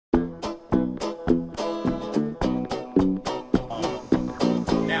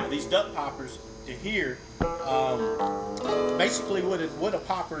here, basically what a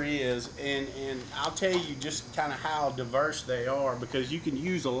popper is, and I'll tell you just kind of how diverse they are, because you can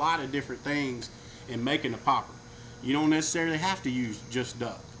use a lot of different things in making a popper. You don't necessarily have to use just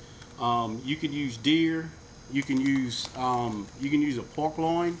duck. You can use deer. You can use a pork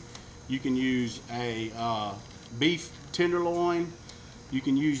loin. You can use a beef tenderloin. You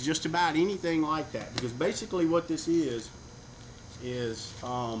can use just about anything like that, because basically what this is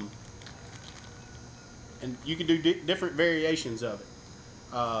and you can do different variations of it.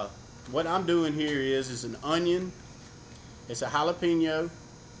 What I'm doing here is an onion, it's a jalapeno,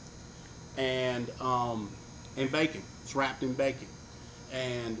 and bacon. It's wrapped in bacon.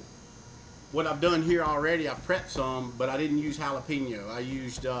 And what I've done here already, I prepped some, but I didn't use jalapeno. I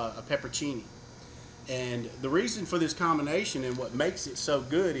used a peppercini. And the reason for this combination and what makes it so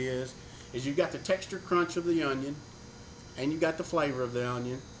good is you've got the texture crunch of the onion, and you got the flavor of the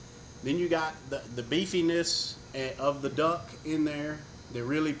onion. Then you got the beefiness of the duck in there that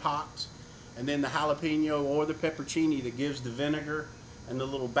really pops, and then the jalapeno or the peppercini that gives the vinegar and the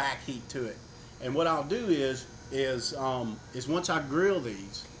little back heat to it. And what I'll do is once I grill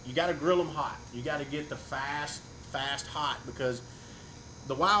these, you got to grill them hot. You got to get the fast hot, because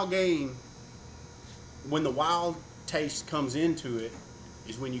the wild game, when the wild taste comes into it,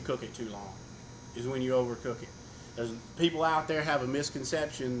 is when you cook it too long, is when you overcook it. There's people out there have a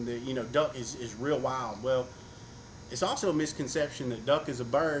misconception that, you know, duck is real wild. Well, it's also a misconception that duck is a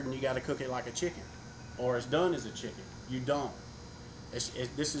bird and you got to cook it like a chicken, or it's done as a chicken. You don't.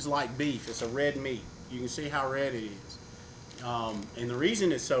 This is like beef. It's a red meat. You can see how red it is. And the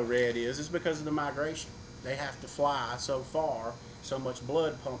reason it's so red is because of the migration. They have to fly so far, so much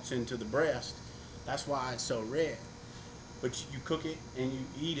blood pumps into the breast. That's why it's so red. But you cook it and you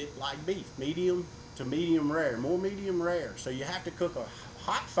eat it like beef, medium to medium rare, more medium rare. So you have to cook a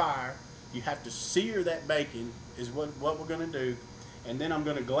hot fire. You have to sear that bacon, is what we're going to do. And then I'm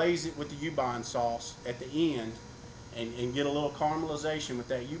going to glaze it with the Ubon sauce at the end, and get a little caramelization with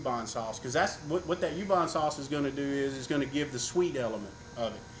that Ubon sauce, because that's what that Ubon sauce is going to do, is it's going to give the sweet element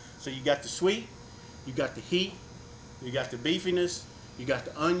of it. So you got the sweet, you got the heat, you got the beefiness, you got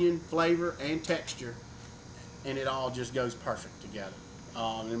the onion flavor and texture, and it all just goes perfect together.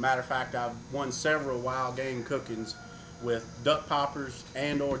 As a matter of fact, I've won several wild game cookings with duck poppers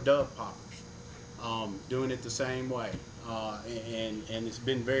and or dove poppers, doing it the same way, and it's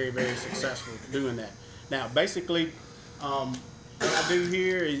been very, very successful doing that. Now, basically, what I do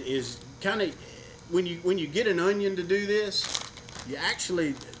here is kind of, when you get an onion to do this, you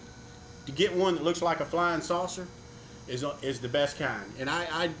actually, to get one that looks like a flying saucer is the best kind. And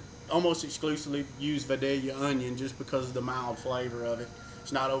I almost exclusively use Vidalia onion just because of the mild flavor of it.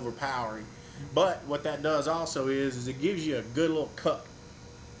 It's not overpowering. But what that does also is it gives you a good little cut,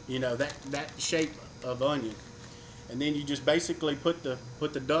 you know, that shape of onion. And then you just basically put the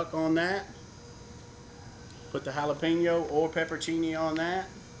duck on that, put the jalapeno or peppercini on that,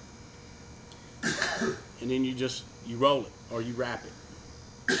 and then you roll it or you wrap it.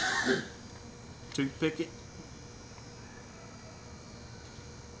 Toothpick it.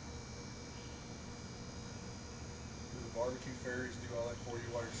 Barbecue fairies do all that for you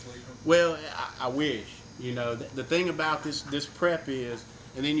while you're sleeping? Well, I wish. You know, the thing about this prep is,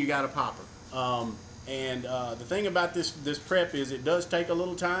 and then you got a popper. The thing about this prep is it does take a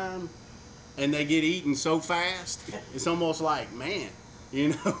little time, and they get eaten so fast. It's almost like, man, you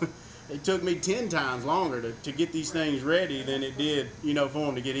know, it took me 10 times longer to get these things ready than it did, you know, for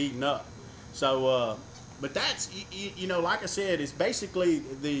them to get eaten up. So, but that's, you know, like I said, it's basically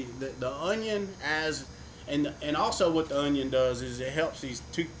the onion as. And also what the onion does is it helps these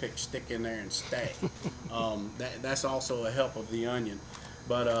toothpicks stick in there and stay. That's also a help of the onion.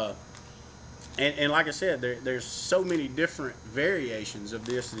 But and like I said, there's so many different variations of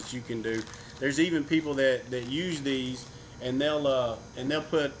this that you can do. There's even people that use these and they'll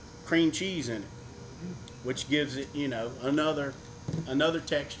put cream cheese in it, which gives it, you know, another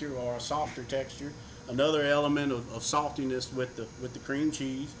texture, or a softer texture, another element of saltiness with the cream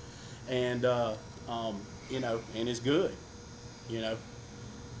cheese, and you know, and it's good. You know,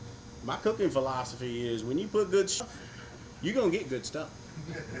 my cooking philosophy is when you put good stuff, you're gonna get good stuff.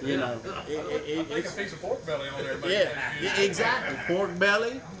 You know, it's a piece of pork belly on there. Yeah, exactly. Pork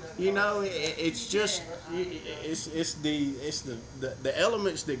belly. You know, it's just it's the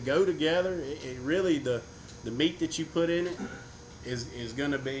elements that go together. It really the meat that you put in it is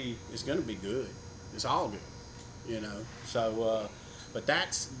gonna be good. It's all good. You know, so but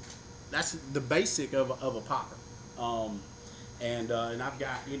that's the basic of a popper. And I've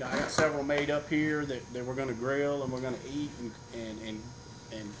got, you know, I got several made up here that we're going to grill and we're going to eat and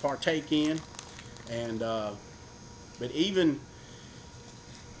partake in. And but even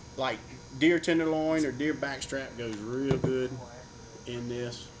like deer tenderloin or deer backstrap goes real good in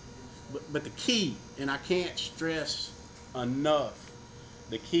this. But the key, and I can't stress enough,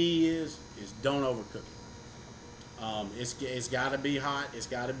 the key is don't overcook it. It's got to be hot. It's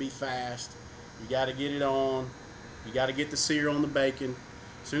got to be fast. You got to get it on. You got to get the sear on the bacon.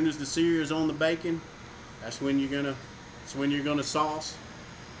 As soon as the sear is on the bacon, that's when you're gonna sauce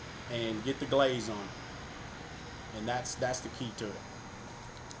and get the glaze on it. And that's the key to it.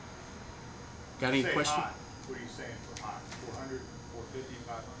 Got any questions? Hot. What are you saying for hot? 400, 450,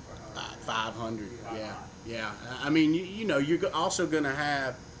 500? 500. Yeah. I mean, you know, you're also gonna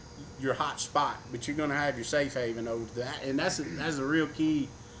have your hot spot, but you're gonna have your safe haven over that, and that's a real key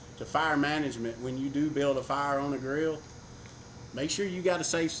to fire management. When you do build a fire on a grill, make sure you got a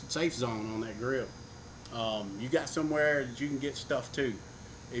safe zone on that grill. You got somewhere that you can get stuff to.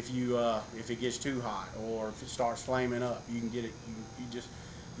 If it gets too hot or if it starts flaming up, you can get it. You just,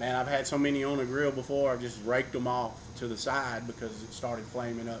 man, I've had so many on a grill before. I've just raked them off to the side because it started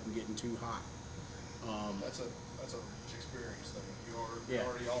flaming up and getting too hot. That's a experience thing. You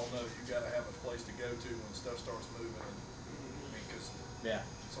already all know you got to have a place to go to when stuff starts moving. I mean, because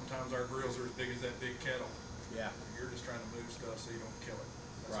sometimes our grills are as big as that big kettle. Yeah. You're just trying to move stuff so you don't kill it.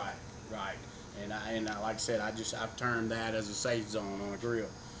 Right. And I like I said, I've termed that as a safe zone on a grill.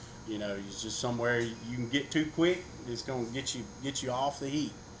 You know, it's just somewhere you can get to quick. It's gonna get you off the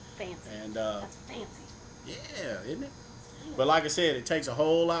heat. Fancy. And that's fancy. Yeah, isn't it? But like I said, it takes a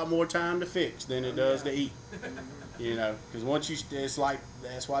whole lot more time to fix than it does to eat. You know, because it's like,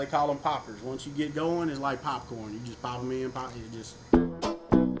 that's why they call them poppers. Once you get going, it's like popcorn. You just pop them in, it just